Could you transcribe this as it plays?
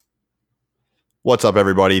What's up,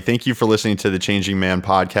 everybody? Thank you for listening to the Changing Man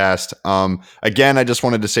podcast. Again, I just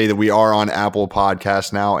wanted to say that we are on Apple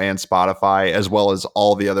Podcasts now and Spotify, as well as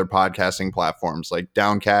all the other podcasting platforms like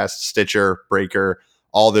Downcast, Stitcher, Breaker,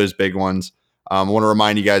 all those big ones. I want to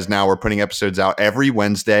remind you guys now we're putting episodes out every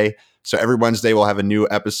Wednesday. So every Wednesday we'll have a new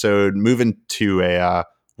episode, moving to a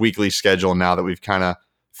weekly schedule now that we've kind of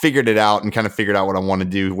figured it out and kind of figured out what I want to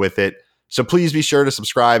do with it. So please be sure to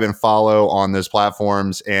subscribe and follow on those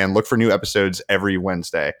platforms and look for new episodes every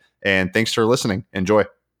Wednesday. And thanks for listening. Enjoy.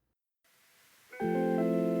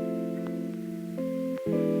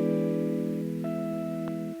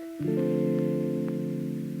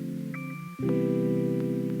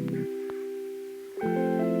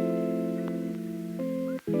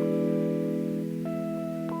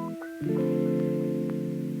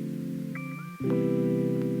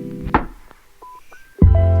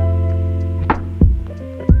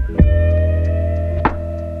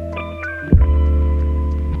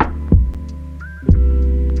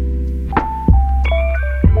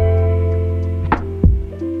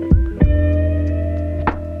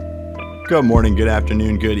 Good morning, good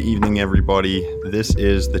afternoon, good evening, everybody. This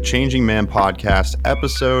is the Changing Man podcast,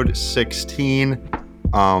 episode 16.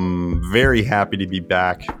 Very happy to be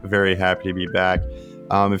back. Very happy to be back.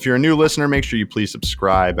 If you're a new listener, make sure you please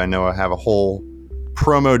subscribe. I know I have a whole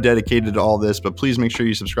promo dedicated to all this, but please make sure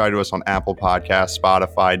you subscribe to us on Apple Podcasts,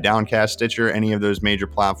 Spotify, Downcast, Stitcher, any of those major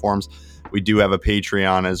platforms. We do have a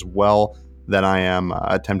Patreon as well that I am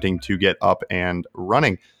attempting to get up and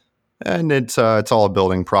running. And it's all a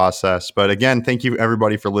building process. But again, thank you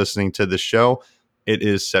everybody for listening to the show. It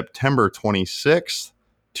is September 26th,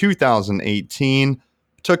 2018.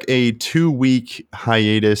 Took a 2-week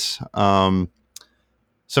hiatus. Some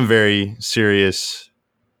very serious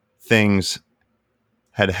things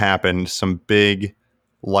had happened. Some big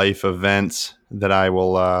life events that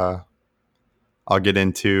I'll get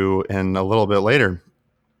into in a little bit later.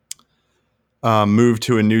 Moved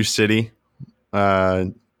to a new city.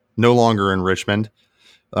 No longer in Richmond,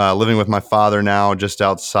 living with my father now just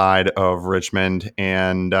outside of Richmond,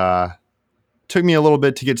 and took me a little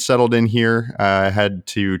bit to get settled in here. I had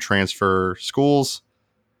to transfer schools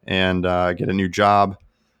and get a new job,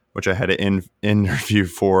 which I had an interview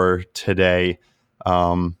for today,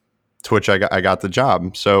 to which I got the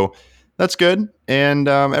job. So that's good. And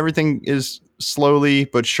everything is slowly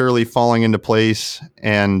but surely falling into place.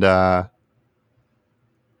 And I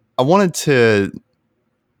want to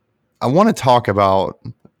talk about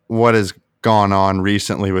what has gone on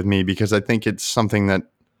recently with me because I think it's something that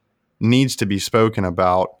needs to be spoken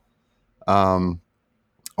about. I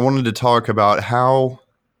wanted to talk about how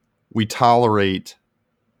we tolerate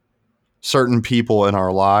certain people in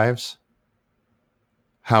our lives,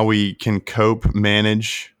 how we can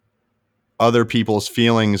manage other people's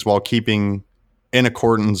feelings while keeping in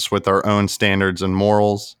accordance with our own standards and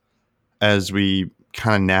morals as we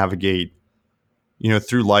kind of navigate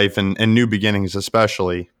through life and new beginnings,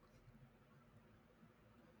 especially.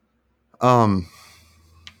 By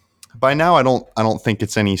now, I don't think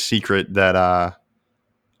it's any secret that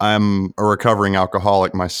I'm a recovering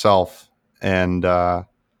alcoholic myself, and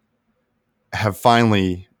have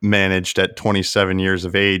finally managed at 27 years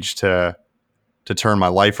of age to turn my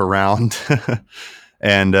life around.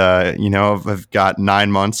 And I've got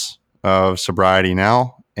 9 months of sobriety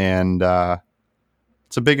now, and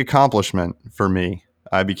it's a big accomplishment for me.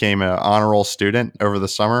 I became an honor roll student over the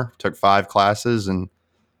summer, took 5 classes, and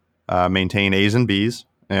maintained A's and B's,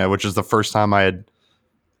 which is the first time I had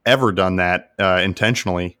ever done that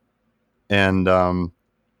intentionally. And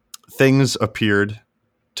things appeared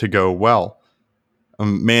to go well.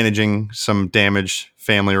 I'm managing some damaged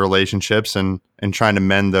family relationships and trying to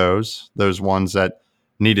mend those ones that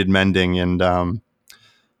needed mending, and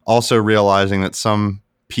also realizing that some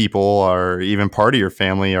people, or even part of your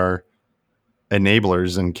family, are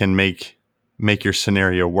enablers and can make your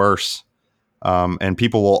scenario worse. And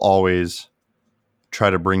people will always try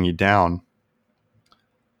to bring you down.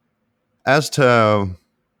 As to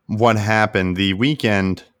what happened the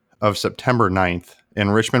weekend of September 9th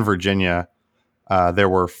in Richmond, Virginia, there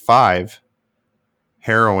were 5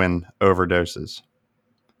 heroin overdoses.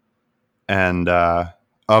 And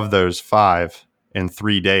of those 5 in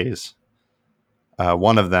 3 days,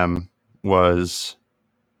 one of them was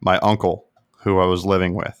my uncle, who I was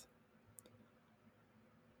living with.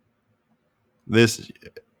 This,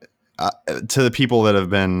 to the people that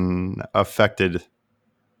have been affected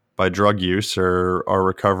by drug use or are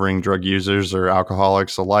recovering drug users or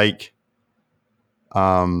alcoholics alike,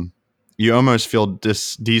 you almost feel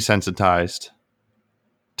desensitized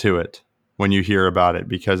to it when you hear about it,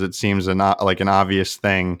 because it seems like an obvious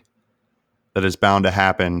thing that is bound to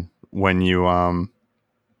happen when you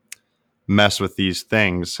mess with these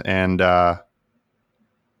things. And my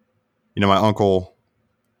uncle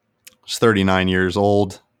was 39 years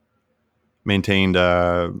old, maintained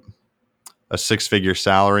a six-figure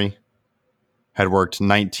salary, had worked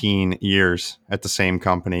 19 years at the same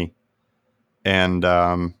company, and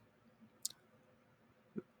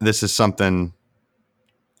this is something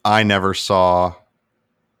I never saw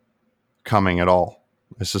coming at all.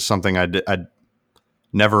 This is something I'd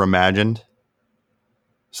never imagined,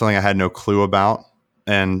 something I had no clue about.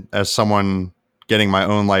 And as someone getting my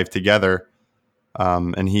own life together,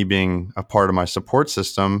 and he being a part of my support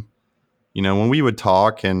system, when we would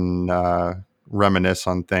talk and reminisce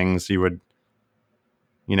on things, he would,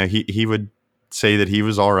 he would say that he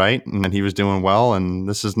was all right and that he was doing well. And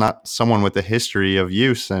this is not someone with a history of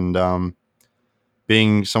use, and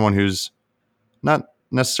being someone who's not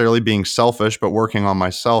necessarily being selfish, but working on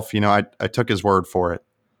myself. I took his word for it,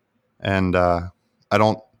 and I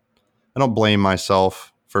don't blame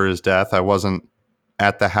myself for his death. I wasn't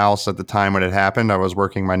at the house at the time when it happened. I was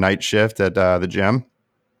working my night shift at the gym,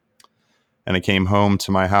 and I came home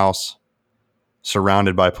to my house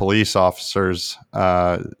surrounded by police officers,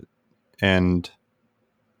 and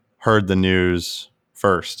heard the news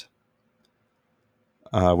first,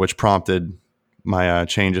 which prompted my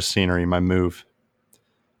change of scenery, my move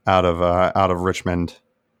out of Richmond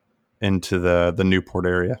into the Newport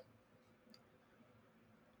area.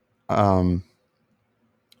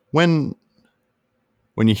 When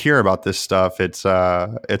you hear about this stuff, it's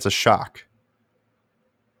a shock.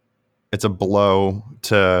 It's a blow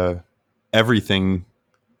to everything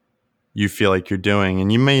you feel like you're doing,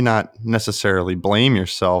 and you may not necessarily blame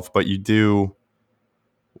yourself, but you do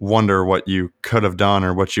wonder what you could have done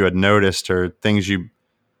or what you had noticed or things you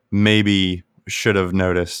maybe should have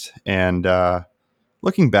noticed. And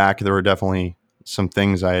looking back, there were definitely some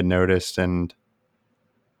things I had noticed, and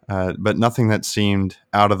but nothing that seemed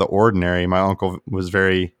out of the ordinary. My uncle was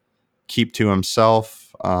very keep to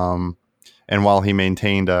himself, and while he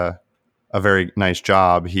maintained a very nice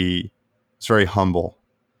job, he was very humble.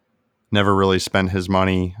 Never really spent his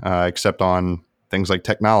money except on things like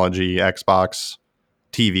technology, Xbox,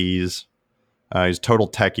 TVs. He's a total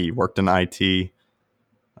techie, worked in IT.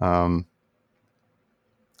 And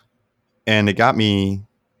it got me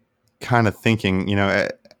kind of thinking,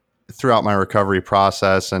 throughout my recovery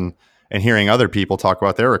process, and hearing other people talk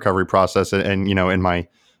about their recovery process, and in my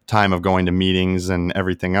time of going to meetings and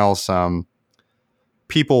everything else,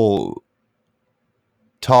 people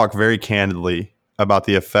talk very candidly about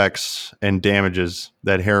the effects and damages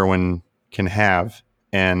that heroin can have.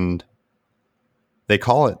 And they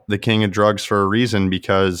call it the king of drugs for a reason,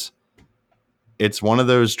 because it's one of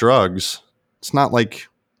those drugs. It's not like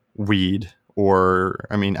weed or,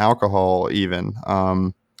 alcohol even.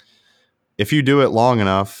 If you do it long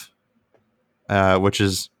enough, which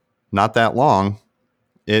is not that long,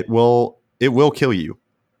 it will kill you.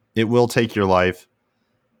 It will take your life.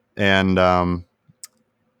 And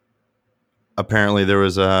apparently there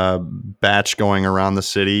was a batch going around the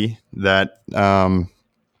city that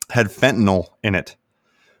had fentanyl in it,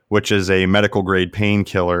 which is a medical grade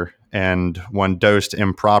painkiller, and when dosed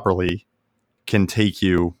improperly can take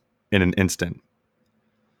you in an instant.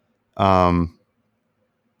 And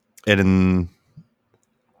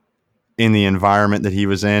in the environment that he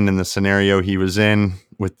was in the scenario he was in,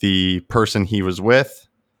 with the person he was with,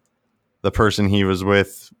 the person he was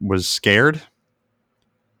with was scared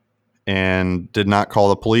and did not call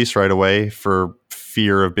the police right away for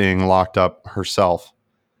fear of being locked up herself.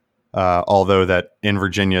 Although that in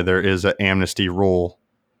Virginia, there is an amnesty rule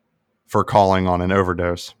for calling on an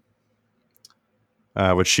overdose,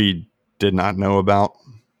 which she did not know about.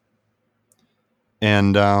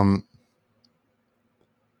 And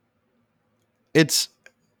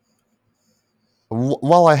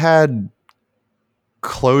while I had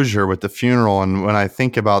closure with the funeral, and when I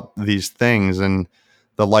think about these things and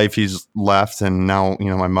the life he's left, and now,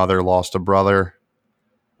 my mother lost a brother.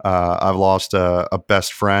 I've lost a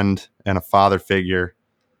best friend and a father figure,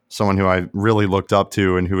 someone who I really looked up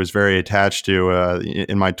to and who was very attached to.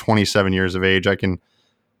 In my 27 years of age, I can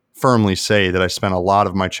firmly say that I spent a lot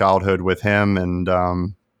of my childhood with him, and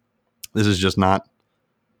this is just not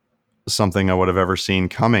something I would have ever seen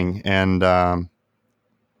coming. And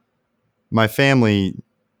my family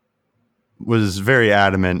was very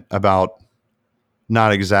adamant about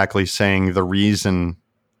not exactly saying the reason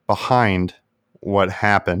behind what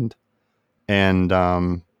happened. And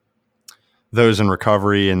those in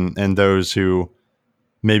recovery, and those who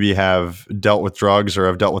maybe have dealt with drugs or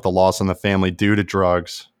have dealt with the loss in the family due to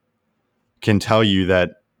drugs, can tell you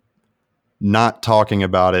that not talking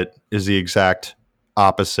about it is the exact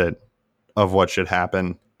opposite of what should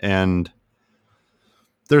happen. And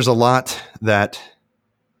there's a lot that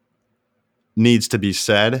needs to be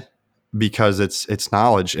said because it's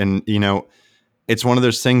knowledge. And it's one of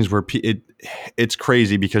those things where it's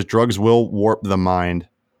crazy because drugs will warp the mind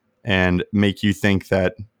and make you think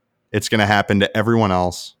that it's going to happen to everyone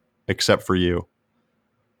else except for you.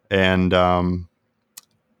 And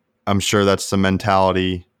I'm sure that's the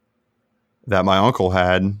mentality that my uncle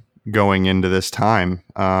had going into this time.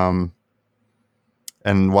 And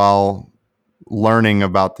while learning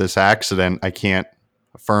about this accident, I can't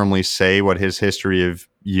firmly say what his history of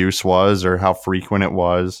use was or how frequent it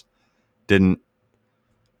was. Didn't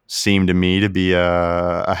seem to me to be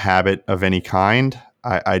a habit of any kind.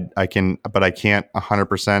 I can, but I can't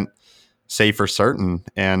 100% say for certain.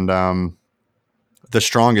 And the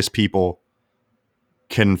strongest people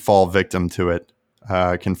can fall victim to it.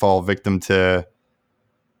 Can fall victim to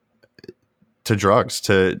drugs.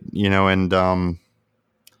 And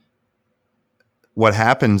what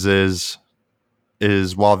happens is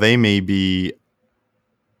while they may be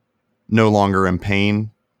no longer in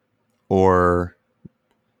pain or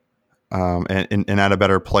and at a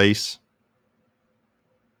better place,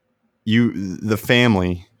 the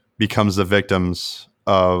family becomes the victims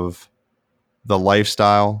of the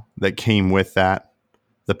lifestyle that came with that,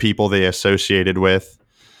 the people they associated with,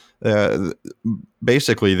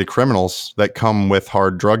 basically the criminals that come with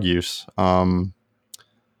hard drug use.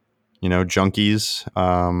 Junkies,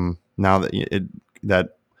 now that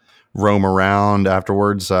roam around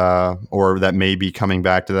afterwards, or that may be coming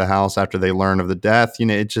back to the house after they learn of the death.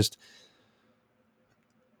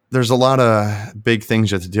 There's a lot of big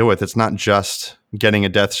things you have to deal with. It's not just getting a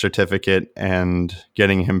death certificate and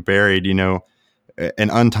getting him buried. An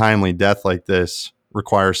untimely death like this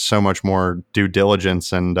requires so much more due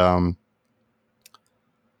diligence. And,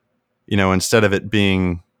 instead of it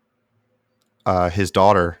being his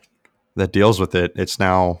daughter that deals with it, it's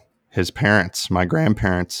now his parents, my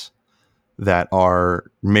grandparents, that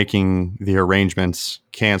are making the arrangements,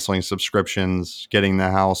 canceling subscriptions, getting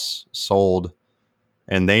the house sold.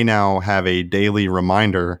 And they now have a daily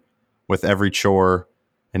reminder with every chore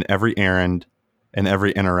and every errand and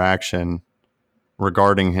every interaction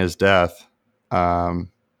regarding his death,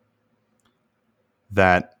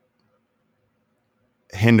 that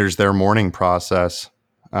hinders their mourning process.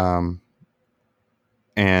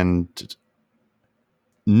 And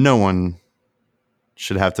no one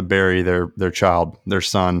should have to bury their child, their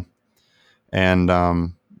son. And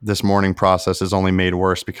this mourning process is only made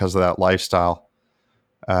worse because of that lifestyle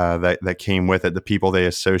that came with it. The people they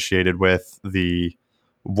associated with, the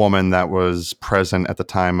woman that was present at the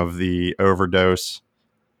time of the overdose.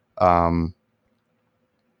 There's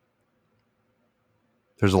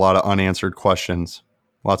a lot of unanswered questions,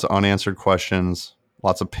 lots of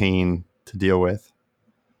pain to deal with.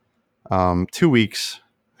 2 weeks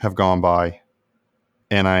have gone by,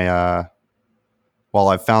 and while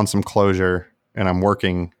I've found some closure and I'm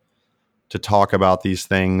working to talk about these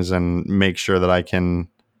things and make sure that I can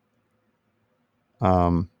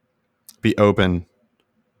be open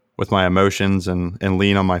with my emotions and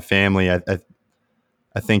lean on my family, I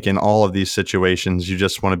think in all of these situations, you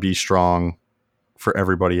just want to be strong for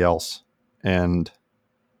everybody else. And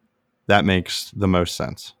that makes the most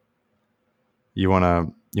sense. You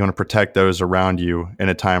want to protect those around you in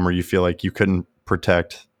a time where you feel like you couldn't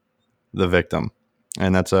protect the victim.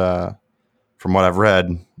 And that's from what I've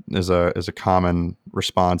read, is a common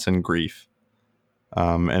response in grief.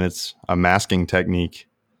 And it's a masking technique.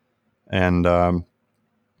 And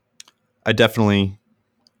I definitely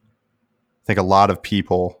think a lot of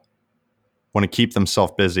people want to keep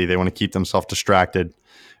themselves busy. They want to keep themselves distracted,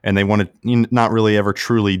 and they want to not really ever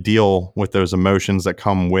truly deal with those emotions that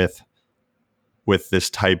come with this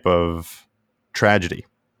type of tragedy.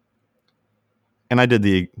 And I did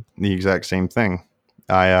the exact same thing.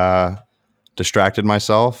 I distracted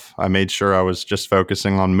myself. I made sure I was just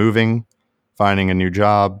focusing on moving, finding a new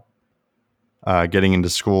job, getting into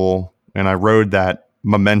school, and I rode that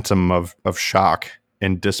momentum of shock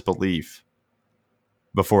and disbelief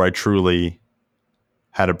before I truly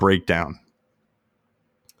had a breakdown.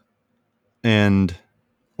 And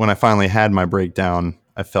when I finally had my breakdown,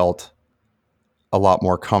 I felt a lot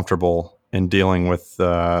more comfortable in dealing with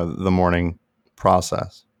the mourning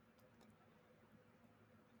process.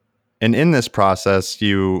 And in this process,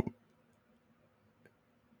 you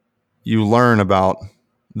learn about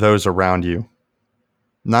those around you,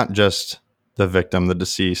 not just the victim, the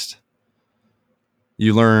deceased.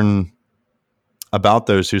 You learn about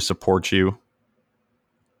those who support you,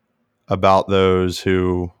 about those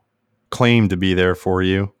who claim to be there for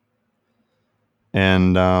you,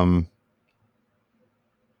 and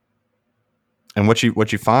what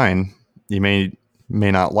you find you may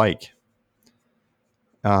not like.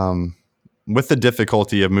 With the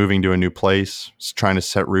difficulty of moving to a new place, trying to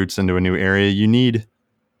set roots into a new area, you need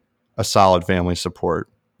a solid family support,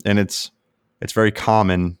 and it's very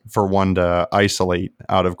common for one to isolate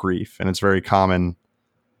out of grief, and it's very common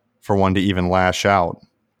for one to even lash out.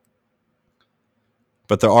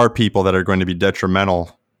 But there are people that are going to be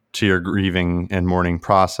detrimental to your grieving and mourning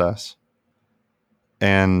process.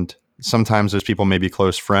 And sometimes those people may be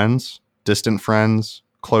close friends, distant friends,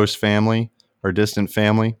 close family, or distant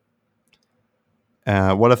family.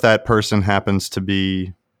 What if that person happens to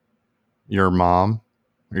be your mom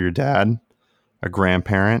or your dad, a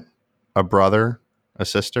grandparent, a brother, a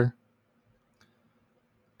sister?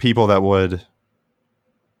 People that would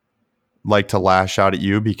like to lash out at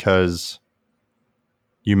you because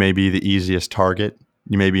you may be the easiest target.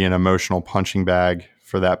 You may be an emotional punching bag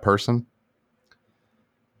for that person.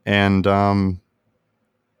 And I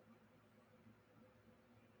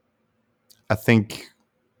think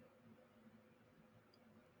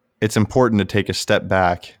it's important to take a step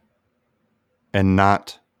back and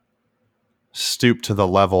not stoop to the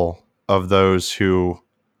level of those who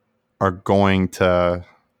are going to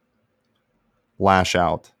lash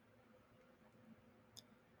out.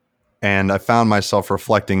 And I found myself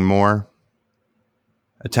reflecting more,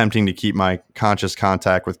 attempting to keep my conscious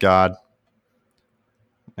contact with God.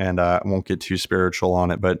 And I won't get too spiritual on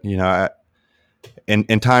it, but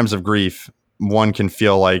in times of grief, one can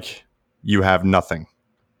feel like you have nothing.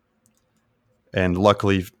 And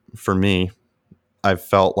luckily for me, I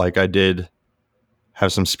felt like I did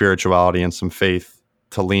have some spirituality and some faith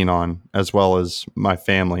to lean on, as well as my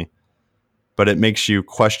family. But it makes you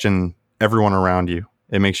question everyone around you.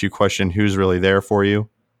 It makes you question who's really there for you,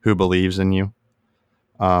 who believes in you.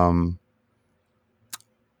 And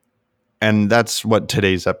that's what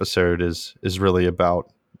today's episode is really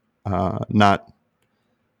about. Not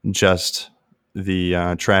just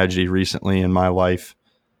the tragedy recently in my life.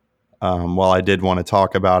 While I did want to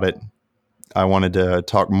talk about it, I wanted to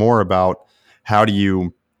talk more about I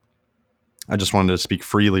just wanted to speak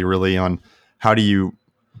freely really on how do you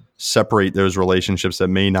separate those relationships that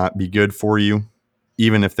may not be good for you,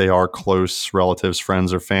 even if they are close relatives,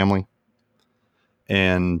 friends, or family.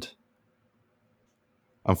 And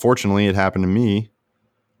unfortunately, it happened to me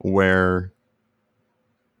where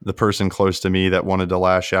the person close to me that wanted to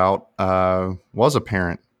lash out was a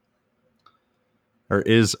parent, or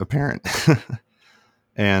is a parent.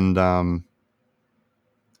 And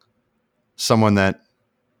someone that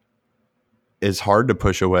is hard to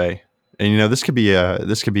push away. And this could be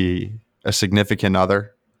a significant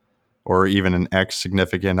other, or even an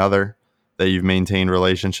ex-significant other that you've maintained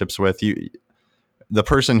relationships with. The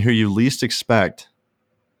person who you least expect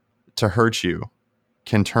to hurt you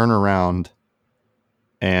can turn around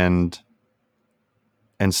and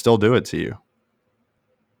still do it to you.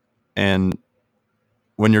 And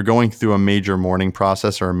when you're going through a major mourning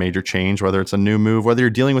process or a major change, whether it's a new move, whether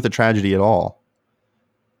you're dealing with a tragedy at all,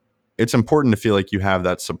 it's important to feel like you have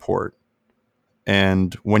that support.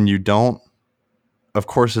 And when you don't, of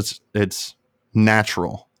course, it's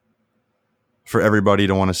natural for everybody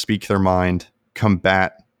to want to speak their mind,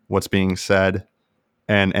 combat what's being said,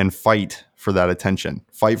 and fight for that attention,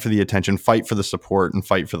 fight for the attention, fight for the support, and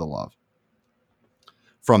fight for the love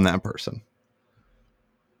from that person.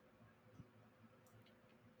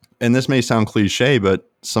 And this may sound cliche,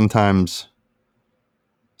 but sometimes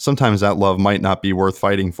that love might not be worth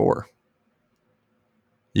fighting for.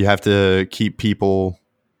 You have to keep people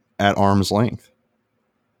at arm's length.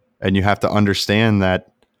 And you have to understand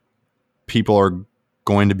that people are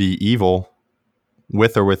going to be evil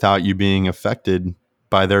with or without you being affected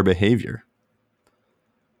by their behavior.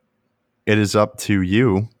 It is up to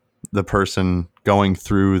you, the person going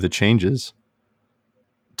through the changes,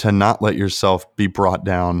 to not let yourself be brought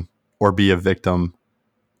down or be a victim,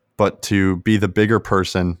 but to be the bigger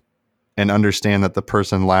person and understand that the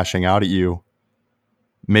person lashing out at you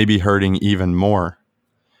may be hurting even more.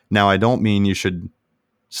 Now, I don't mean you should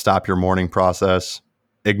stop your mourning process,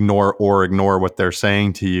 ignore what they're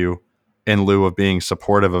saying to you in lieu of being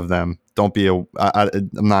supportive of them. I'm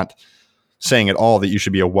not saying at all that you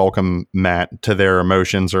should be a welcome mat to their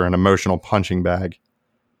emotions or an emotional punching bag.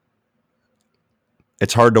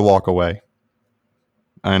 It's hard to walk away.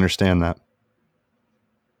 I understand that.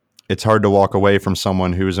 It's hard to walk away from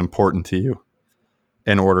someone who is important to you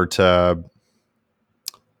in order to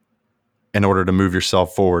move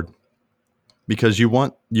yourself forward, because you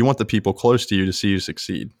want the people close to you to see you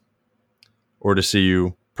succeed, or to see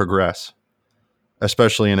you progress,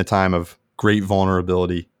 especially in a time of great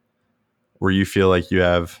vulnerability where you feel like you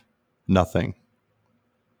have nothing,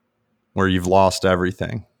 where you've lost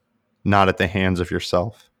everything, not at the hands of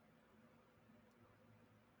yourself.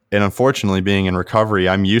 And unfortunately, being in recovery,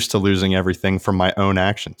 I'm used to losing everything from my own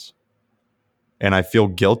actions. And I feel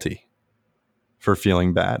guilty for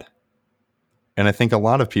feeling bad. And I think a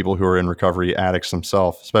lot of people who are in recovery, addicts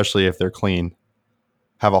themselves, especially if they're clean,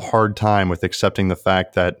 have a hard time with accepting the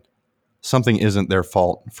fact that something isn't their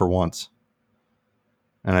fault for once.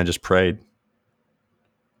 And I just prayed,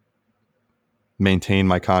 maintained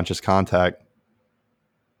my conscious contact,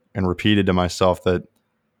 and repeated to myself that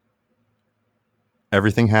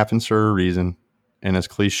everything happens for a reason. And as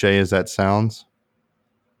cliche as that sounds,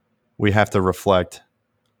 we have to reflect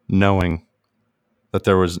knowing that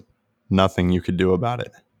there was nothing you could do about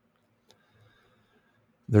it.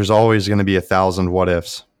 There's always going to be 1,000 what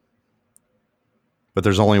ifs, but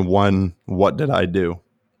there's only one what did I do?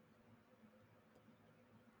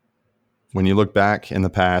 When you look back in the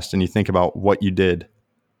past and you think about what you did,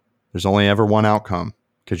 there's only ever one outcome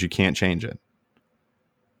because you can't change it.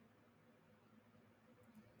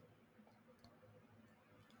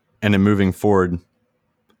 And in moving forward,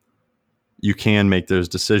 you can make those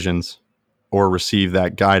decisions or receive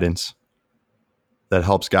that guidance that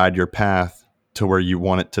helps guide your path to where you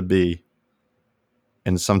want it to be.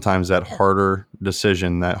 And sometimes that harder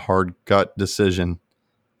decision, that hard gut decision,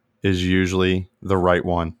 is usually the right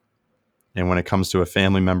one. And when it comes to a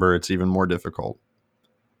family member, it's even more difficult.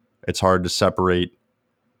 It's hard to separate.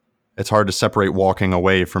 It's hard to separate walking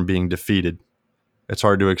away from being defeated. It's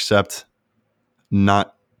hard to accept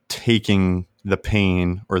not taking the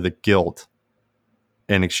pain or the guilt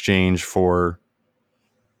in exchange for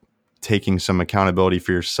taking some accountability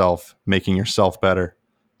for yourself, making yourself better.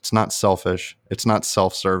 It's not selfish. It's not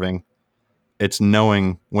self-serving. It's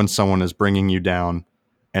knowing when someone is bringing you down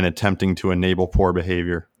and attempting to enable poor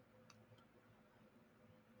behavior.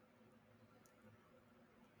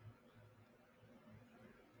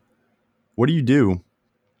 What do you do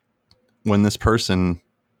when this person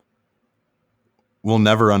will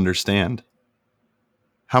never understand?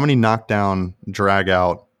 How many knockdown, drag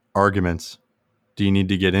out arguments do you need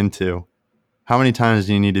to get into? How many times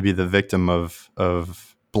do you need to be the victim of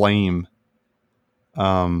blame,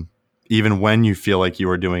 even when you feel like you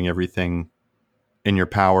are doing everything in your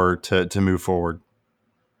power to move forward?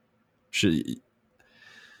 You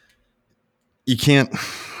can't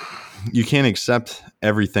accept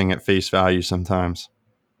everything at face value sometimes.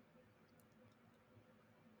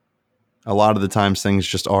 A lot of the times things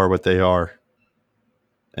just are what they are.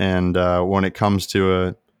 And when it comes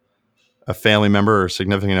to a family member or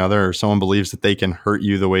significant other, or someone believes that they can hurt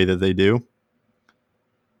you the way that they do,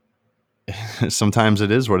 sometimes it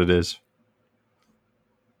is what it is.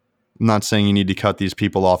 I'm not saying you need to cut these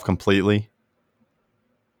people off completely,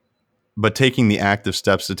 but taking the active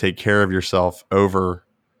steps to take care of yourself over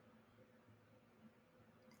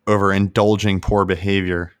indulging poor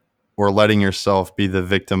behavior or letting yourself be the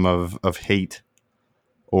victim of hate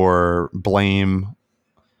or blame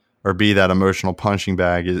or be that emotional punching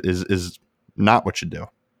bag is not what you do.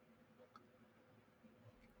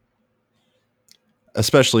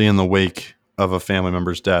 Especially in the wake of a family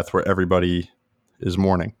member's death where everybody is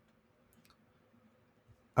mourning.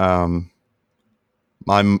 My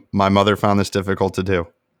mother found this difficult to do.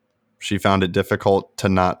 She found it difficult to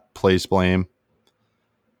not place blame.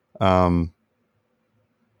 And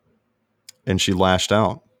she lashed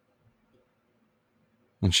out.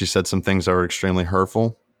 And she said some things that were extremely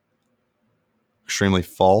hurtful, extremely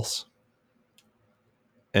false.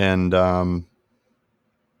 And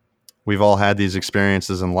we've all had these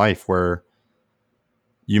experiences in life where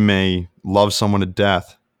you may love someone to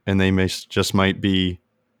death and they might be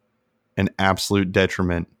an absolute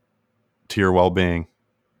detriment to your well-being.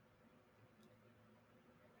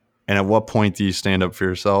 And at what point do you stand up for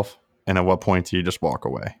yourself? And at what point do you just walk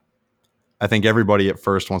away? I think everybody at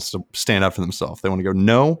first wants to stand up for themselves. They want to go,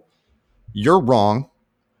 no, you're wrong.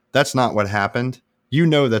 That's not what happened. You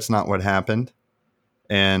know that's not what happened.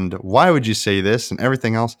 And why would you say this and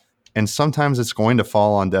everything else? And sometimes it's going to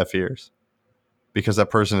fall on deaf ears because that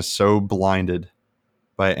person is so blinded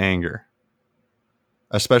by anger,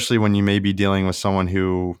 especially when you may be dealing with someone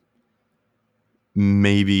who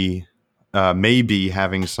may be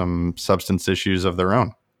having some substance issues of their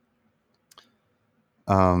own.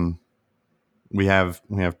 We have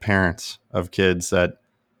parents of kids that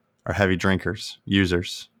are heavy drinkers,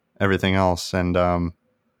 users, everything else. And a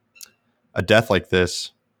death like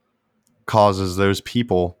this causes those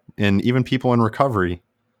people, and even people in recovery,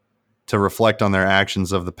 to reflect on their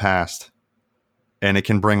actions of the past and it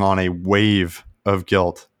can bring on a wave of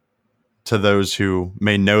guilt to those who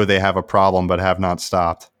may know they have a problem but have not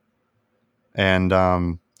stopped.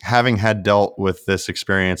 And having had dealt with this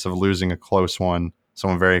experience of losing a close one,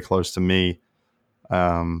 someone very close to me,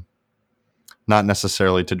 um, not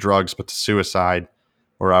necessarily to drugs, but to suicide,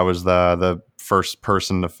 where I was the first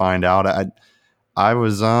person to find out. I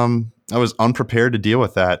was unprepared to deal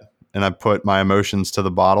with that, and I put my emotions to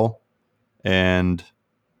the bottle. And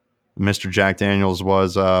Mr. Jack Daniels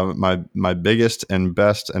was my biggest and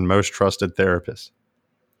best and most trusted therapist.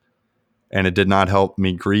 And it did not help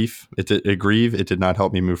me grieve. It grieve. It did not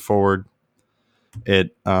help me move forward.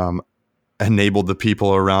 It enabled the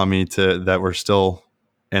people around me that were still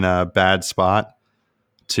in a bad spot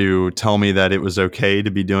to tell me that it was okay to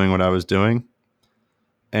be doing what I was doing.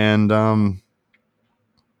 And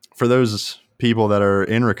for those people that are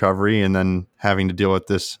in recovery and then having to deal with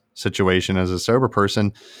this situation as a sober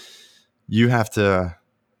person, you have to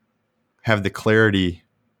have the clarity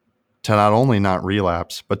to not only not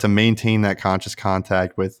relapse, but to maintain that conscious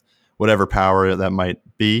contact with whatever power that might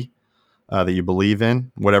be that you believe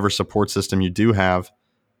in, whatever support system you do have,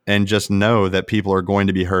 and just know that people are going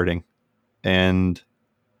to be hurting. And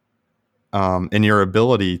your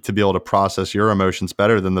ability to be able to process your emotions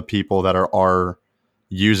better than the people that are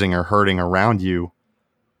using or hurting around you,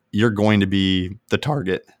 you're going to be the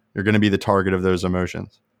target. You're going to be the target of those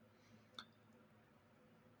emotions,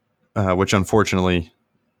 which unfortunately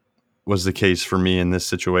was the case for me in this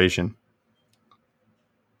situation.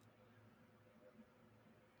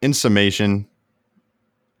 In summation,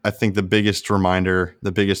 I think the biggest reminder,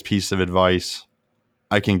 the biggest piece of advice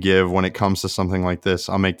I can give when it comes to something like this,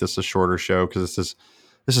 I'll make this a shorter show because this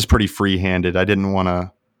is pretty free-handed. I didn't want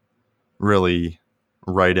to really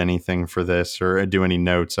write anything for this or do any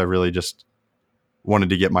notes. I really just wanted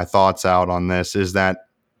to get my thoughts out on this, is that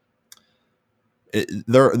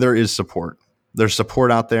there is support. There's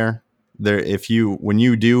support out there. When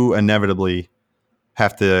you do inevitably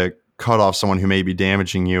have to cut off someone who may be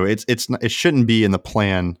damaging you, it shouldn't be in the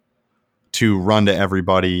plan to run to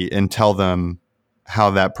everybody and tell them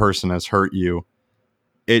how that person has hurt you.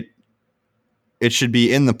 It should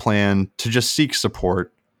be in the plan to just seek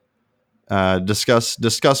support,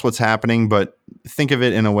 discuss what's happening, but think of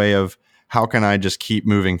it in a way of, how can I just keep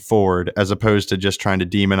moving forward, as opposed to just trying to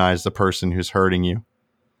demonize the person who's hurting you.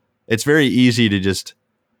 It's very easy to just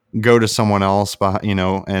go to someone else,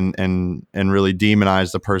 and really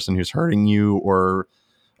demonize the person who's hurting you or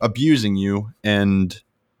abusing you, and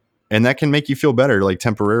that can make you feel better, like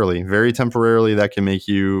temporarily, very temporarily. That can make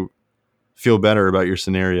you feel better about your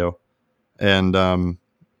scenario, and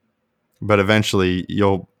but eventually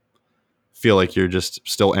you'll feel like you're just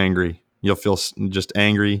still angry. You'll feel just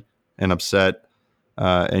angry and upset,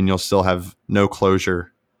 and you'll still have no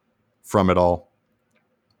closure from it all.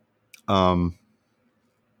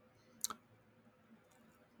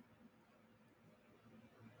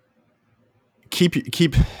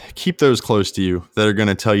 Keep those close to you that are going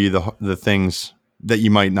to tell you the things that you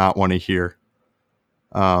might not want to hear.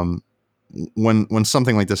 When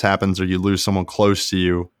something like this happens, or you lose someone close to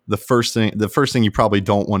you, the first thing you probably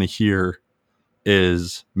don't want to hear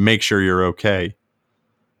is, make sure you're okay,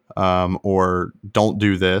 or don't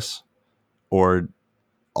do this, or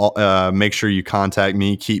make sure you contact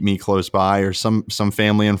me, keep me close by. Or some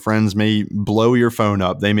family and friends may blow your phone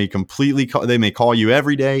up. They may they may call you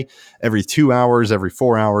every day, every 2 hours, every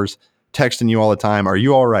 4 hours, texting you all the time. Are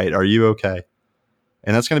you all right? Are you okay?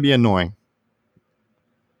 And that's going to be annoying,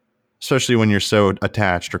 especially when you're so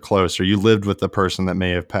attached or close, or you lived with the person that may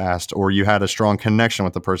have passed, or you had a strong connection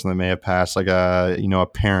with the person that may have passed, like a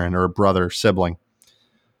parent or a brother, sibling.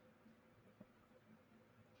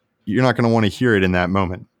 You're not going to want to hear it in that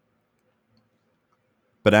moment.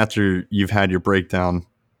 But after you've had your breakdown,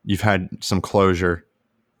 you've had some closure,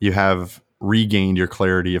 you have regained your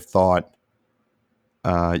clarity of thought,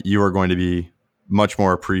 you are going to be much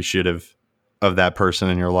more appreciative of that person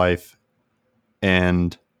in your life,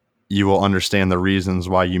 and you will understand the reasons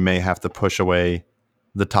why you may have to push away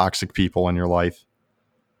the toxic people in your life.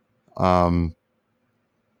 And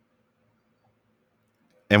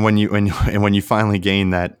when you finally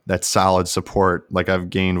gain that solid support, like I've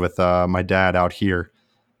gained with my dad out here,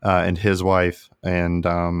 and his wife, and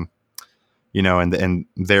and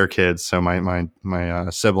their kids, so my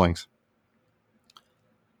siblings,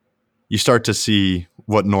 you start to see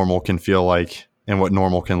what normal can feel like and what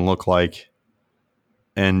normal can look like,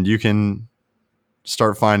 and you can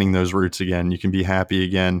start finding those roots again. You can be happy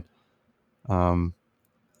again. The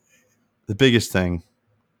biggest thing,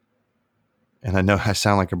 and I know I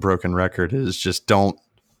sound like a broken record, is just don't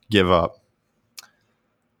give up.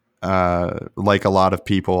 like a lot of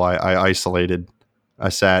people, I isolated. I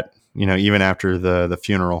sat, even after the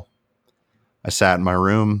funeral, I sat in my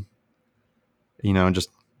room, and just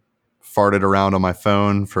farted around on my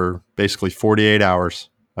phone for basically 48 hours.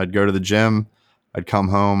 I'd go to the gym, I'd come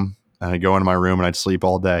home, and I'd go into my room and I'd sleep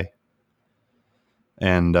all day.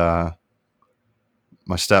 And my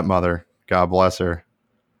stepmother, God bless her,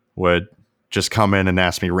 would just come in and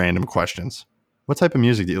ask me random questions. What type of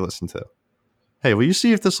music do you listen to? Hey, will you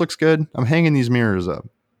see if this looks good? I'm hanging these mirrors up.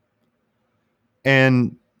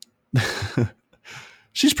 And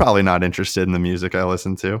she's probably not interested in the music I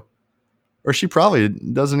listen to. Or she probably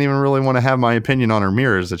doesn't even really want to have my opinion on her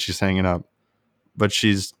mirrors that she's hanging up. But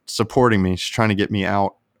she's supporting me. She's trying to get me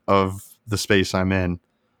out of the space I'm in.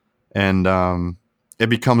 And it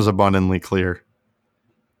becomes abundantly clear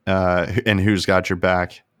and who's got your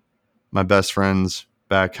back. My best friends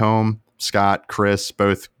back home, Scott, Chris,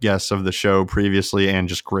 both guests of the show previously and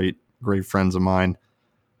just great friends of mine,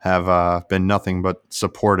 have been nothing but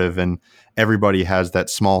supportive. And everybody has that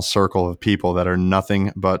small circle of people that are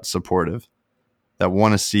nothing but supportive, that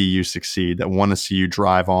want to see you succeed, that want to see you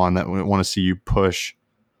drive on, that want to see you push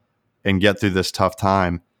and get through this tough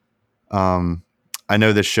time. I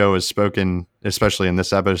know this show has spoken, especially in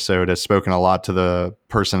this episode, has spoken a lot to the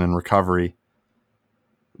person in recovery.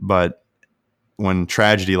 But when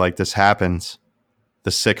tragedy like this happens,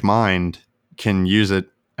 the sick mind can use it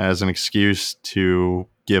as an excuse to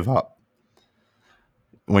give up.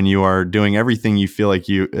 When you are doing everything you feel like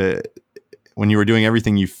when you are doing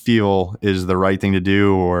everything you feel is the right thing to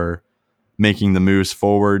do, or making the moves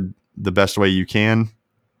forward the best way you can,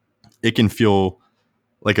 it can feel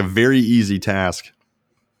like a very easy task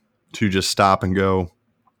to just stop and go,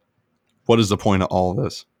 what is the point of all of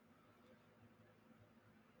this?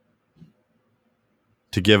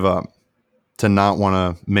 To give up, to not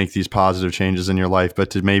want to make these positive changes in your life, but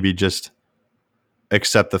to maybe just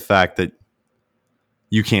accept the fact that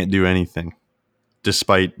you can't do anything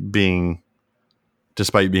despite being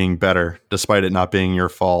better, despite it not being your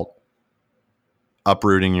fault,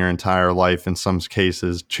 uprooting your entire life in some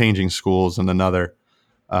cases, changing schools in another,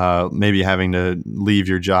 maybe having to leave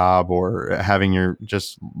your job or having your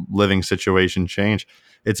just living situation change.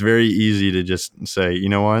 It's very easy to just say, you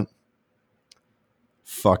know what?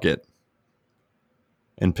 Fuck it.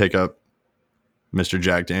 And pick up Mr.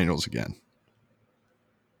 Jack Daniels again.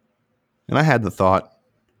 And I had the thought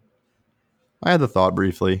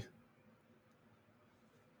briefly.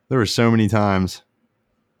 There were so many times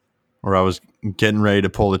where I was getting ready to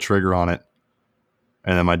pull the trigger on it,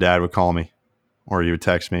 and then my dad would call me, or he would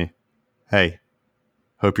text me, hey,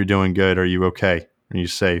 hope you're doing good. Are you okay? Are you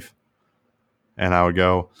safe? And I would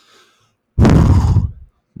go,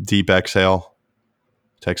 deep exhale,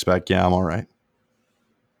 text back, yeah, I'm all right.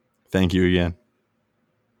 Thank you again.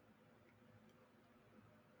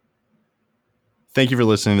 Thank you for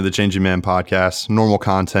listening to the Changing Man podcast. Normal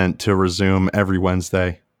content to resume every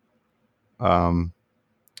Wednesday.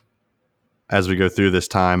 As we go through this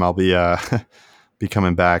time, I'll be be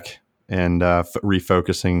coming back and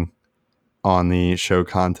refocusing on the show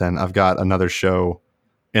content. I've got another show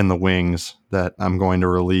in the wings that I'm going to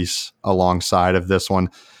release alongside of this one.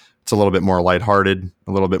 It's a little bit more lighthearted,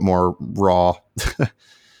 a little bit more raw.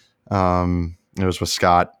 It was with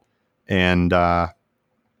Scott, and I'll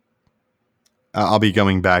be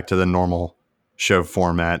going back to the normal show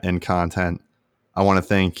format and content. I want to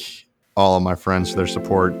thank all of my friends for their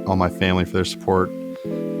support, all my family for their support,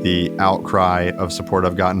 the outcry of support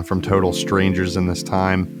I've gotten from total strangers in this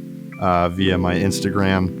time via my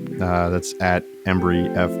Instagram. That's at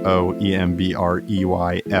EmbreyFO,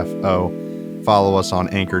 EMBREYFO. Follow us on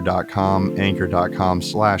anchor.com,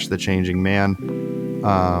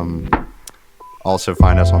 anchor.com/thechangingman. Also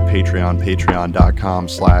find us on Patreon,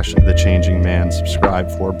 patreon.com/thechangingman.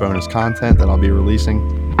 Subscribe for bonus content that I'll be releasing.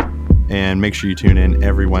 And make sure you tune in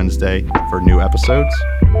every Wednesday for new episodes.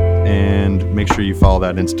 And make sure you follow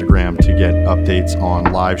that Instagram to get updates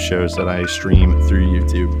on live shows that I stream through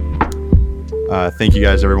YouTube. Thank you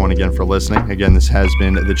guys, everyone, again for listening. Again, this has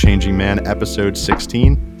been The Changing Man, episode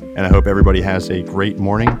 16. And I hope everybody has a great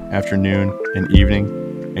morning, afternoon, and evening.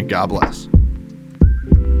 And God bless.